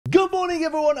morning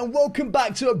everyone and welcome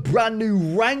back to a brand new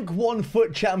Rank 1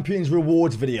 FUT Champions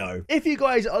rewards video. If you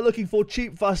guys are looking for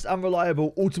cheap, fast and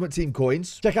reliable Ultimate Team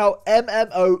coins, check out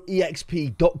MMOEXP.com.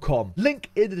 Link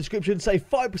in the description, save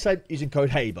 5% using code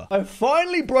HABER. I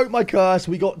finally broke my curse,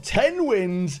 we got 10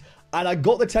 wins. And I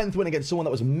got the 10th win against someone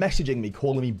that was messaging me,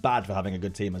 calling me bad for having a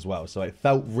good team as well. So it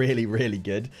felt really, really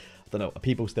good. I don't know,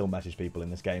 people still message people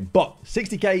in this game. But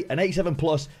 60k, an 87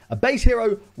 plus, a base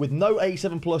hero with no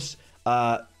 87 plus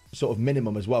sort of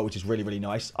minimum as well, which is really, really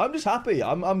nice. I'm just happy.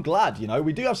 I'm glad, you know.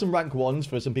 We do have some rank 1s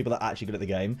for some people that are actually good at the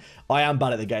game. I am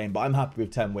bad at the game, but I'm happy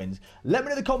with 10 wins. Let me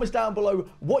know in the comments down below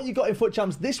what you got in FUT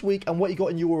Champs this week and what you got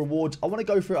in your rewards. I want to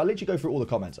go through, I'll literally go through all the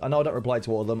comments. I know I don't reply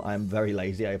to all of them. I am very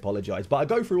lazy. I apologize. But I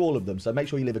go through all of them, so make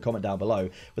sure you leave a comment down below.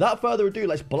 Without further ado,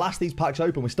 let's blast these packs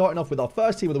open. We're starting off with our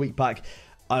first team of the week pack.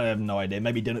 I have no idea.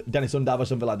 Maybe Dennis Undav or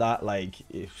something like that. Like,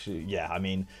 yeah, I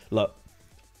mean, look,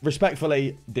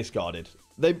 respectfully discarded.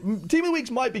 The team of the weeks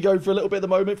might be going for a little bit at the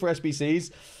moment for SBCs.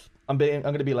 I'm going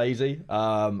to be lazy.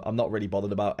 I'm not really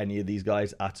bothered about any of these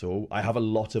guys at all. I have a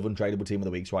lot of untradeable team of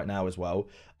the weeks right now as well.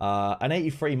 An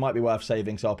 83 might be worth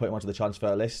saving, so I'll put him onto the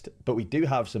transfer list. But we do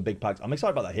have some big packs. I'm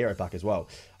excited about that hero pack as well.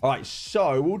 All right,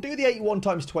 so we'll do the 81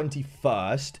 times 20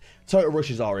 first. Total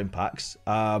rushes are impacts.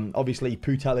 Obviously,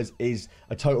 Putellas is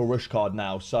a total rush card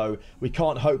now, so we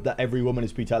can't hope that every woman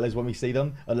is Putellas when we see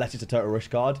them, unless it's a total rush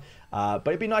card. But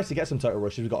it'd be nice to get some total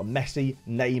rushes. We've got a Messi,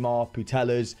 Neymar,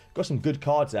 Putellas. Got some good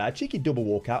cards there. Cheeky double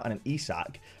walkout and an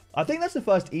Isak. I think that's the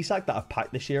first Isak that I've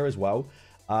packed this year as well.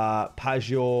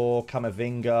 Pajor,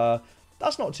 Camavinga.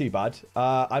 That's not too bad.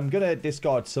 I'm going to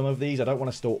discard some of these. I don't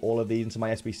want to store all of these into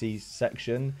my SBC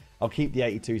section. I'll keep the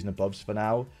 82s and above for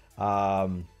now.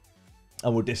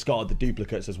 And we'll discard the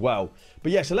duplicates as well.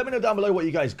 But yeah, so let me know down below what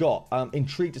you guys got. I'm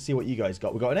intrigued to see what you guys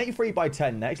got. We've got an 83 by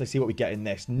 10 next. Let's see what we get in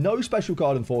this. No special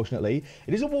card, unfortunately.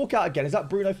 It is a walkout again. Is that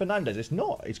Bruno Fernandes? It's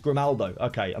not. It's Grimaldo.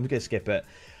 Okay, I'm going to skip it.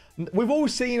 We've all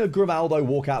seen a Grimaldo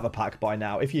walk out of a pack by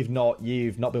now. If you've not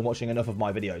been watching enough of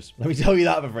my videos. Let me tell you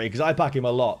that for free, because I pack him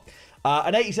a lot.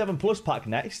 An 87 plus pack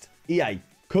next. EA,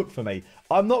 cook for me.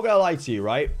 I'm not going to lie to you,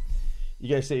 right?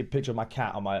 You're going to see a picture of my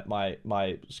cat on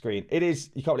my screen. It is,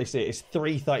 you can't really see it. It's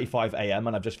 3:35 a.m.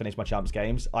 and I've just finished my Champs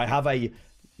games. I have a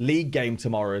league game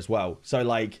tomorrow as well. So,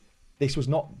 like, this was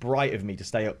not bright of me to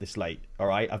stay up this late, all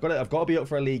right? I've got to be up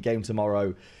for a league game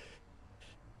tomorrow.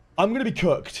 I'm going to be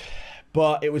cooked,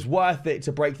 but it was worth it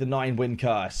to break the 9-win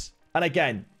curse. And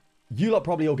again, you lot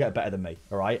probably all get better than me,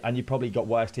 all right? And you probably got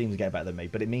worse teams and get better than me,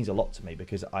 but it means a lot to me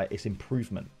because it's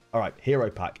improvement. All right,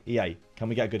 hero pack. EA, can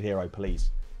we get a good hero,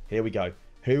 please? Here we go.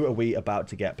 Who are we about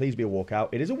to get? Please be a walkout.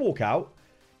 It is a walkout.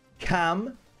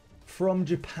 Cam from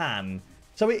Japan.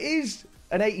 So it is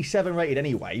an 87 rated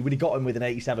anyway. Would he got him with an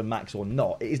 87 max or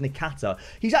not? It is Nakata.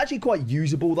 He's actually quite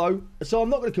usable though. So I'm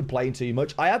not going to complain too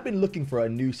much. I have been looking for a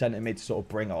new centre mid to sort of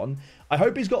bring on. I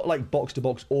hope he's got like box to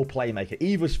box or playmaker.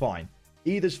 Either's fine.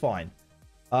 Either's fine.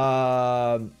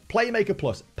 Playmaker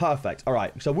plus. Perfect. All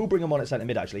right. So we'll bring him on at centre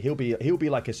mid actually. He'll be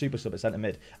like a super sub at centre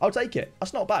mid. I'll take it.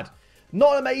 That's not bad.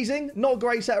 Not amazing, not a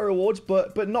great set of rewards,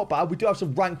 but not bad. We do have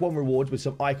some rank 1 rewards with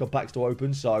some icon packs to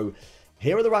open. So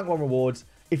here are the rank 1 rewards.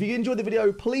 If you enjoyed the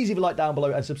video, please leave a like down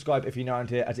below and subscribe if you're new around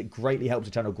here, as it greatly helps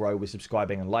the channel grow with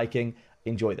subscribing and liking.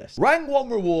 Enjoy this. Rank 1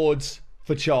 rewards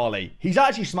for Charlie. He's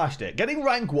actually smashed it. Getting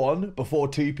rank 1 before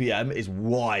 2 p.m. is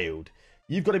wild.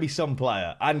 You've got to be some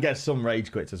player and get some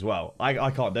rage quits as well.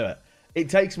 I can't do it. It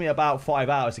takes me about 5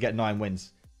 hours to get 9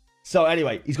 wins. So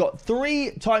anyway, he's got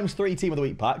 3 times 3 team of the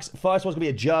week packs. First one's going to be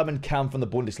a German Cam from the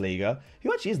Bundesliga.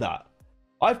 Who actually is that?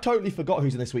 I've totally forgot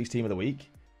who's in this week's team of the week.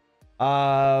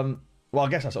 Well, I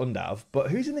guess that's Undav.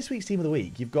 But who's in this week's team of the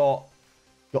week? You've got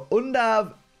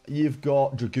Undav. You've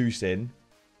got Dragusin.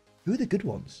 Who are the good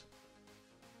ones?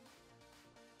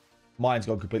 Mine's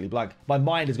gone completely blank. My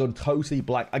mind has gone totally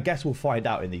blank. I guess we'll find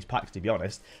out in these packs, to be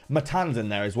honest. Matan's in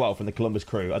there as well from the Columbus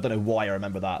crew. I don't know why I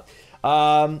remember that.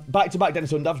 Back-to-back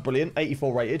Dennis Undav's brilliant.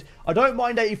 84 rated. I don't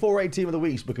mind 84 rated team of the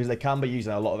weeks because they can be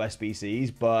using a lot of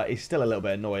SBCs, but it's still a little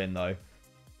bit annoying, though.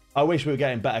 I wish we were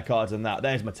getting better cards than that.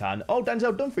 There's Matan. Oh,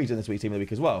 Denzel Dumfries in this week's team of the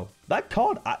week as well. That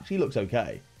card actually looks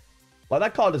okay. Like,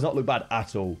 that card does not look bad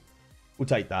at all. We'll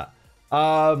take that. 2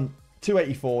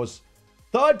 84s.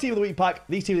 Third team of the week pack.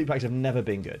 These team of the week packs have never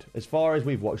been good. As far as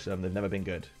we've watched them, they've never been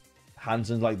good.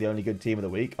 Hansen's like the only good team of the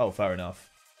week. Oh, fair enough.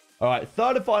 All right,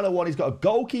 third and final one. He's got a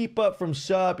goalkeeper from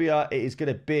Serbia. It is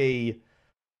going to be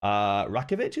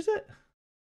Rakovic, is it?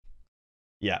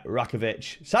 Yeah,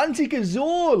 Rakovic. Santi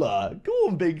Cazorla. Go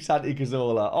on, big Santi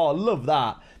Cazorla. Oh, I love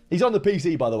that. He's on the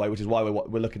PC, by the way, which is why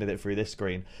we're looking at it through this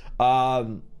screen.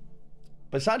 But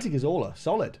Santi Cazorla,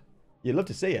 solid. You'd love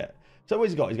to see it. So what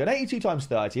has he got? He's got an 82 times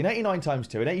 30, an 89 times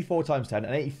 2, an 84 times 10,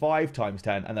 an 85 times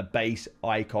 10, and a base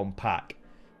icon pack.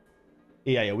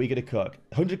 EA, are we going to cook?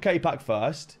 100k pack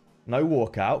first. No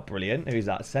walkout. Brilliant. Who's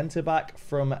that? Centre back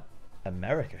from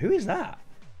America. Who is that?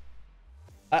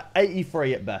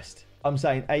 83 at best. I'm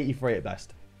saying 83 at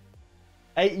best.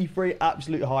 83,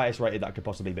 absolute highest rated that could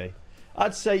possibly be.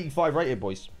 I'd say 85 rated,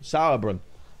 boys. Sauerbrunn.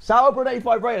 Sauerbrunn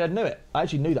 85 rated. I knew it. I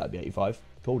actually knew that'd be 85.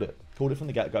 Called it. Called it from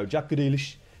the get-go. Jack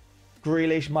Grealish.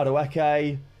 Grealish,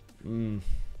 Madueke.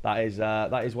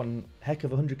 That is one heck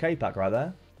of a 100k pack right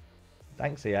there.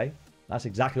 Thanks, EA. That's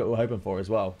exactly what we're hoping for as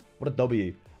well. What a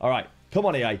W. All right. Come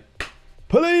on, EA.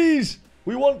 Please.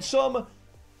 We want some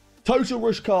Total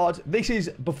Rush card. This is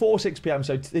before 6 p.m.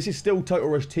 So this is still Total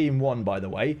Rush Team 1, by the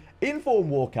way. Inform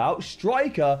walkout.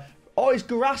 Striker. Oh, it's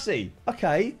Garassi.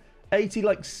 Okay. 80,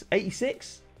 like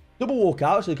 86. Double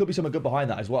walkout. So there could be something good behind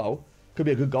that as well. Could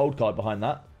be a good gold card behind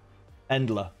that.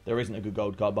 Endler. There isn't a good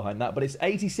gold card behind that. But it's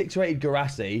 86 rated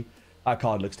Garassi. That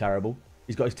card looks terrible.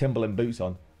 He's got his Timberland boots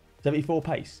on. 74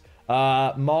 pace.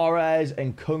 Mahrez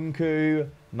and Kunku.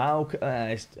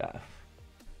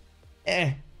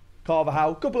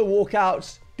 Carvajal. Couple of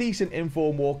walkouts. Decent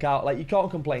inform walkout. Like, you can't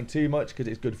complain too much because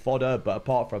it's good fodder. But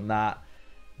apart from that,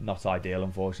 not ideal,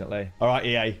 unfortunately. All right,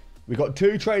 EA. We've got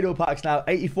 2 tradable packs now.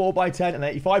 84 by 10 and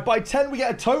 85 by 10. We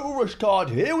get a Total Rush card.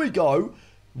 Here we go.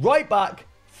 Right back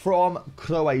from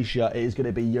Croatia. It is going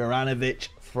to be Juranovic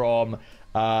from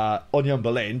Union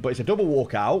Berlin. But it's a double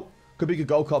walkout. Could be a good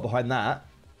gold card behind that.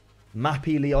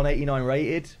 Mappy Leon 89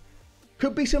 rated.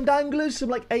 Could be some danglers. Some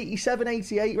like 87,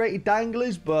 88 rated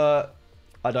danglers. But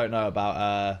I don't know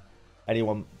about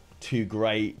anyone too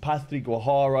great. Patrick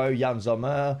Guajaro, Jan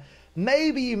Sommer.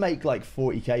 Maybe you make like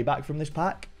 40k back from this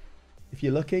pack. If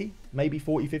you're lucky. Maybe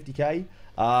 40, 50k.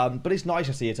 But it's nice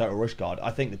to see a Total Rush card. I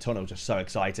think the tunnel's just so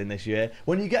exciting this year.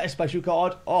 When you get a special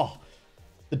card, oh,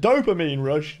 the dopamine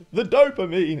rush. The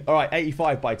dopamine. All right,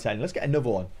 85 by 10. Let's get another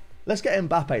one. Let's get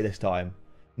Mbappe this time.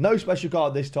 No special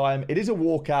card this time. It is a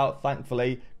walkout,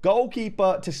 thankfully.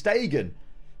 Goalkeeper to Stegen.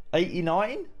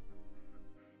 89.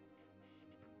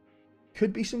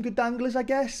 Could be some good danglers, I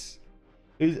guess.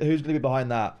 Who's going to be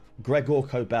behind that? Gregor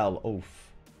Kobel.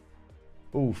 Oof.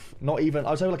 Oof. Not even.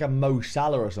 I was hoping like a Mo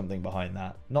Salah or something behind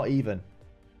that. Not even.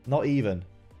 Not even.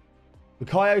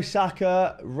 Bukayo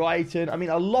Saka, Wrighton. I mean,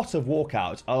 a lot of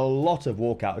walkouts. A lot of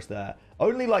walkouts there.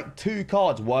 Only like 2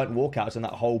 cards weren't walkouts in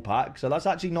that whole pack. So that's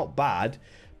actually not bad.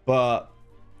 But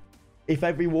if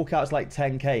every walkout's like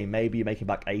 10k, maybe you're making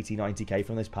back 80, 90k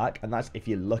from this pack. And that's if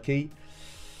you're lucky.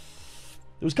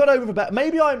 It was cut over for bet.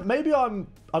 Maybe I'm, I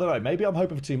don't know. Maybe I'm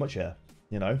hoping for too much here.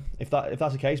 You know, if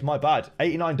that's the case, my bad.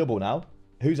 89 double now.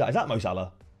 Who's that? Is that Mo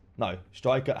Salah? No.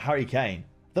 Striker, Harry Kane.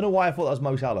 Don't know why I thought that was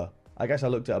Mo Salah. I guess I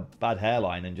looked at a bad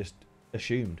hairline and just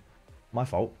assumed. My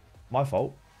fault. My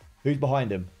fault. Who's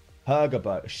behind him?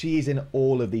 Hergerberg. She's in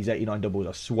all of these 89 doubles,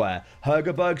 I swear.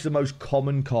 Hergerberg's the most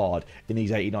common card in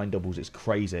these 89 doubles. It's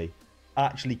crazy.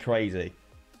 Actually crazy.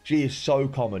 She is so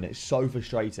common. It's so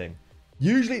frustrating.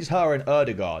 Usually it's her and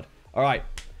Erdegaard. All right.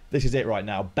 This is it right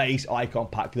now. Base icon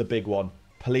pack, the big one.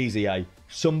 Please, EA.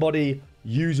 Somebody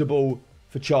usable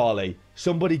for Charlie.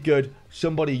 Somebody good.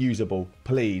 Somebody usable.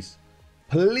 Please.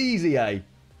 Please, EA.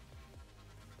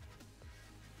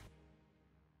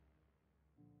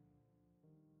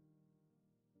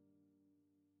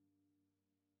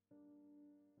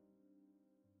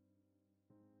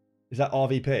 Is that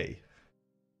RVP?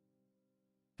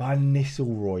 Van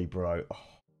Nistelrooy, bro. Oh.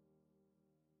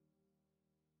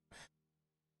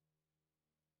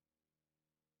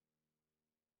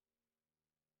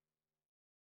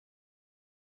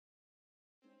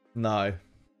 No.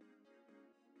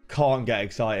 Can't get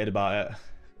excited about it.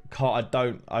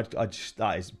 I just,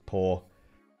 that is poor.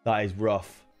 That is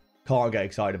rough. Can't get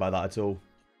excited about that at all.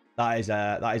 That is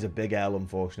a big L,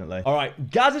 unfortunately. All right,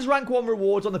 Gaz's rank 1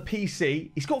 rewards on the PC.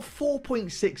 He's got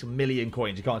 4.6 million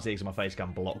coins. You can't see it because my face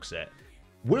cam blocks it.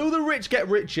 Will the rich get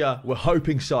richer? We're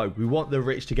hoping so. We want the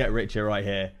rich to get richer right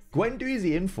here.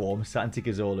 Guendouzi inform Santi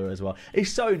Cazorla as well.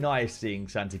 It's so nice seeing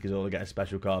Santi Cazorla get a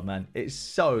special card, man. It's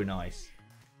so nice.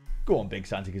 Go on, big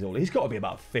Santi Cazorla. He's got to be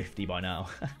about 50 by now.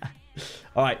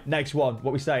 All right, next one.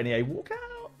 What we saying here?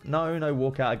 Walkout? No, no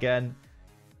walkout again.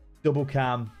 Double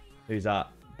cam. Who's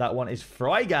that? That one is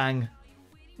Freigang.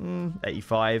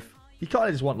 85. You kind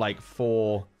of just want like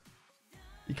 4.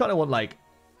 You kind of want like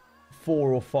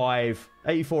 4 or 5.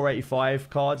 84, 85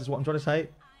 cards is what I'm trying to say.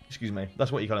 Excuse me.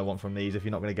 That's what you kind of want from these if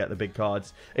you're not going to get the big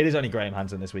cards. It is only Graham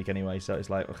Hansen this week anyway, so it's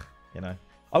like, ugh, you know.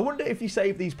 I wonder if you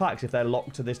save these packs, if they're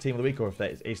locked to this team of the week or if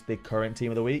it's the current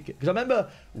team of the week. Because I remember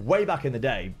way back in the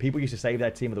day, people used to save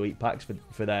their team of the week packs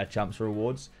for their champs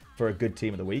rewards for a good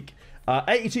team of the week.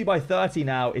 82 by 30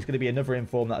 now is going to be another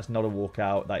inform. That's not a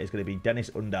walkout. That is going to be Dennis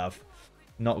Undav.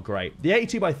 Not great. The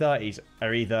 82 by 30s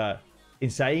are either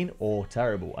insane or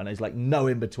terrible. And there's like no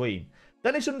in between.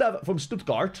 Dennis Undav from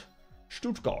Stuttgart.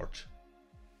 Stuttgart.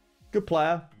 Good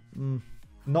player.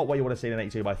 Not what you want to see in an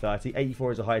 82 by 30.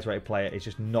 84 is the highest rated player. It's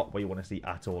just not what you want to see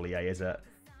at all, EA, is it?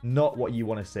 Not what you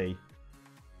want to see.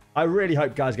 I really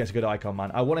hope Gaz gets a good icon,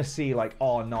 man. I want to see like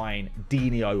R9,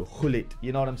 Dino, Hullit.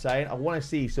 You know what I'm saying? I want to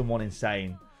see someone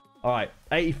insane. All right,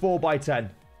 84 by 10.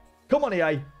 Come on,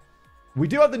 EA. We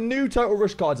do have the new Total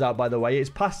Rush cards out, by the way. It's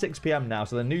past 6 p.m. now,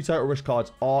 so the new Total Rush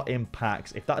cards are in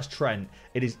packs. If that's Trent,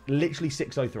 it is literally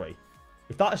 6:03.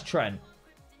 If that's Trent...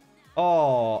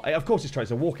 Oh, of course it's Trent.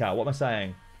 It's a walkout. What am I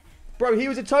saying? Bro, he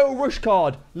was a Total Rush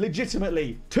card,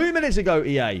 legitimately, 2 minutes ago,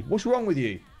 EA. What's wrong with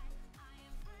you?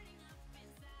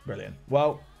 Brilliant.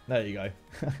 Well, there you go.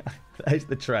 There's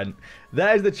the Trent.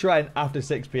 There's the Trent after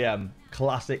 6 p.m.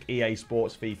 Classic EA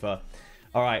Sports FIFA.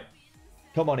 All right.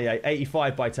 Come on, EA.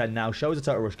 85 by 10 now. Show us a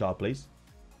Total Rush card, please.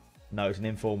 No, it's an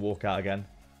inform walkout again.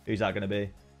 Who's that going to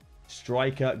be?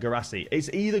 Striker Garassi. It's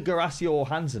either Garassi or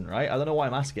Hansen, right? I don't know why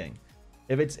I'm asking.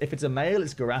 If it's a male,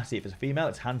 it's Garassi. If it's a female,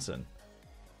 it's Hansen.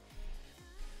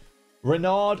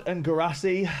 Renard and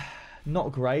Garassi,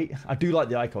 not great. I do like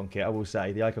the icon kit, I will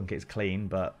say. The icon kit is clean,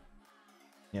 but,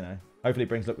 you know, hopefully it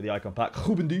brings luck with the icon pack.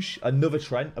 Rubendush, another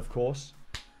Trent, of course.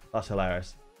 That's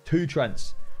hilarious. 2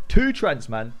 Trents. 2 Trents,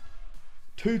 man.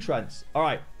 2 Trents. All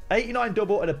right, 89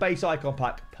 double and a base icon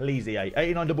pack, please, EA.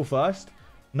 89 double first.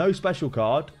 No special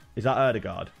card. Is that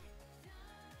Erdegaard?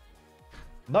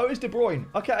 No, it's De Bruyne.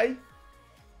 Okay.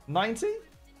 90?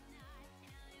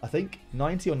 I think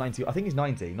 90 or 90. I think he's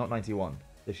 90, not 91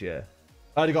 this year.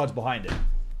 Erdegaard's behind it.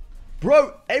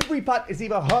 Bro, every pack is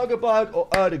either Hergerberg or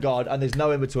Erdegaard, and there's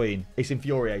no in between. It's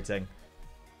infuriating.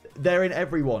 They're in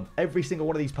every one. Every single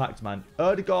one of these packs, man.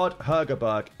 Erdegaard,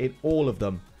 Hergerberg, in all of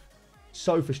them.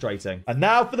 So frustrating. And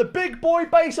now for the big boy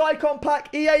base icon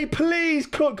pack. EA, please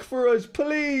cook for us.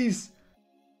 Please.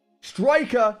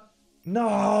 Striker.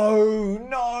 No,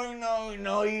 no, no,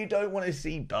 no. You don't want to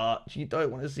see Dutch. You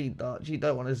don't want to see Dutch. You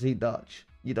don't want to see Dutch.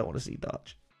 You don't want to see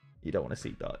Dutch. You don't want to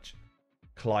see Dutch.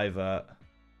 Clivert.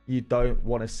 You don't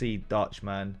want to see Dutch,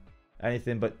 man.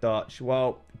 Anything but Dutch.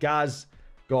 Well, Gaz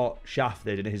got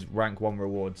shafted in his rank 1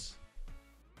 rewards.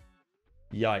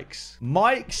 Yikes.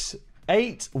 Mike's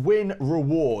 8 win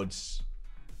rewards.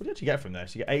 What do you actually get from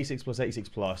this? You get 86 plus 86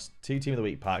 plus, 2 team of the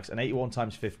week packs, and 81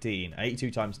 times 15,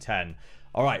 82 times 10.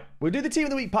 All right, we'll do the team of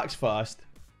the week packs first,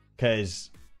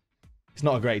 because it's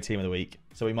not a great team of the week,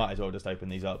 so we might as well just open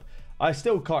these up. I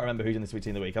still can't remember who's in this team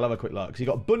of the week. I'll have a quick look. So you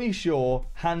got Bunny Shaw,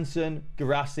 Hansen,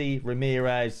 Garassi,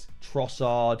 Ramirez,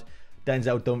 Trossard,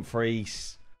 Denzel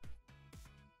Dumfries.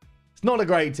 It's not a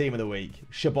great team of the week.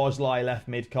 Shabozlai left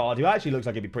mid card, who actually looks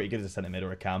like he'd be pretty good as a centre mid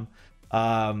or a cam.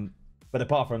 But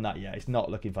apart from that, yeah, it's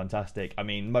not looking fantastic. I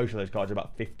mean, most of those cards are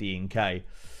about 15k.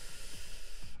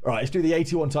 All right, let's do the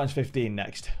 81 times 15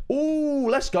 next. Ooh,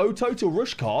 let's go. Total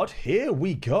Rush card. Here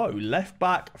we go. Left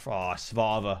back. Oh,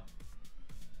 Svava.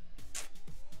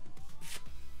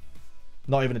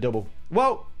 Not even a double.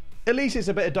 Well, at least it's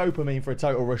a bit of dopamine for a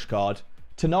Total Rush card.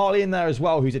 Tonali in there as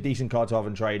well, who's a decent card to have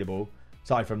untradeable.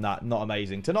 Aside from that, not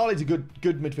amazing. Tonali's a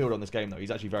good midfielder on this game, though.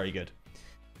 He's actually very good.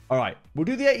 All right, we'll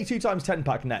do the 82 times 10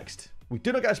 pack next. We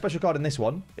do not get a special card in this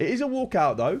one. It is a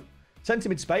walkout, though. Centre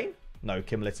mid Spain? No,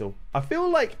 Kim Little. I feel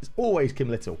like it's always Kim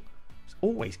Little. It's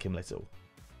always Kim Little.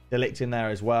 Delict in there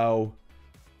as well.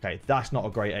 Okay, that's not a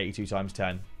great 82 times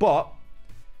 10. But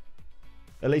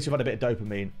at least we've had a bit of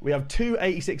dopamine. We have 2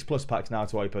 86 plus packs now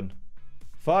to open.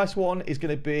 First one is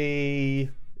going to be...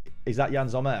 Is that Jan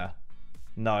Sommer?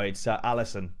 No, it's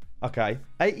Allison. Okay.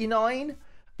 89.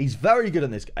 He's very good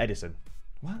on this. Edison.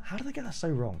 What? How did they get that so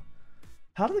wrong?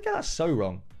 How did they get that so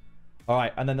wrong? All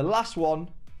right, and then the last one...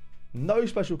 No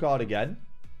special card again.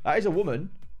 That is a woman.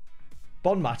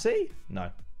 Bon Mati? No.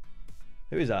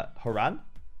 Who is that? Haran?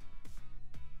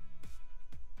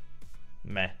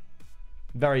 Meh.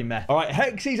 Very meh. All right,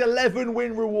 Hexy's 11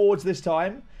 win rewards this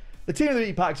time. The team of the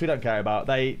week packs we don't care about.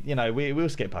 They, you know, we'll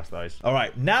skip past those. All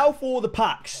right, now for the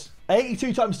packs.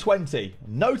 82 times 20.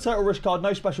 No Total Rush card,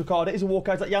 no special card. It is a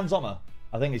walkout. Is that Jan Sommer?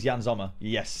 I think it's Jan Sommer.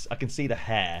 Yes, I can see the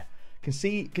hair. Can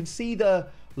see the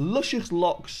luscious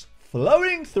locks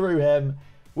flowing through him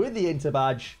with the Inter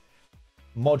badge.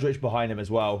 Modric behind him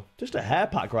as well. Just a hair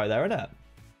pack right there, isn't it?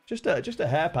 Just a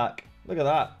hair pack. Look at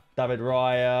that. David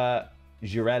Raya,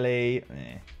 Girelli.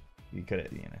 You could,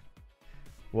 you know.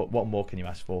 What more can you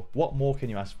ask for? What more can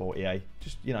you ask for, EA?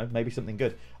 Just, you know, maybe something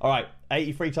good. All right,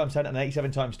 83 times 10 and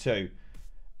 87 times 2.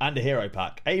 And a hero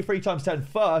pack. 83 times 10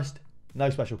 first. No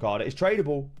special card. It's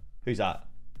tradable. Who's that?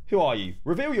 Who are you?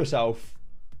 Reveal yourself.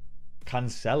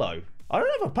 Cancelo. I don't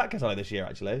know if I've packed Cancelo this year,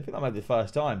 actually. I think that might be the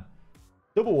first time.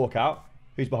 Double walkout.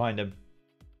 Who's behind him?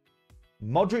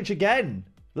 Modric again.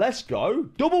 Let's go.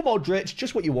 Double Modric.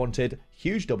 Just what you wanted.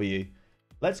 Huge W.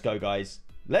 Let's go, guys.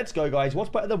 Let's go, guys. What's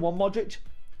better than one Modric?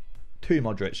 Two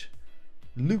Modric.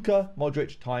 Luka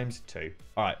Modric times 2.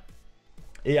 All right.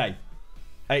 EA.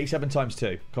 87 times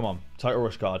 2. Come on. Total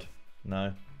rush card.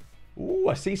 No. Ooh,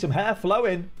 I see some hair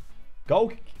flowing.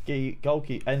 Golki.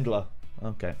 Endler.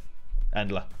 Okay.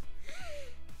 Endler.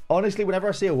 Honestly, whenever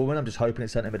I see a woman, I'm just hoping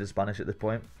it's sentiment in Spanish at this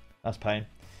point. That's pain.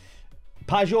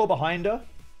 Pajor behind her.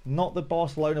 Not the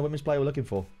Barcelona women's player we're looking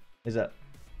for, is it?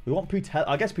 We want Putel.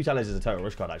 I guess Putel is a total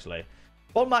rush card, actually.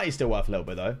 Bon Matty's still worth a little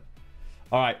bit, though.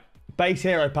 All right. Base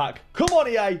hero pack. Come on,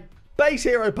 EA. Base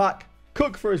hero pack.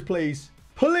 Cook for us, please.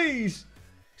 Please.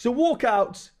 So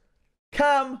walkout.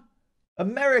 Cam.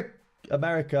 America,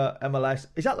 MLS.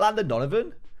 Is that Landon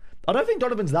Donovan? I don't think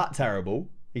Donovan's that terrible.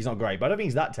 He's not great, but I don't think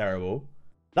he's that terrible.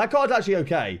 That card's actually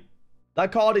okay.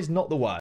 That card is not the worst.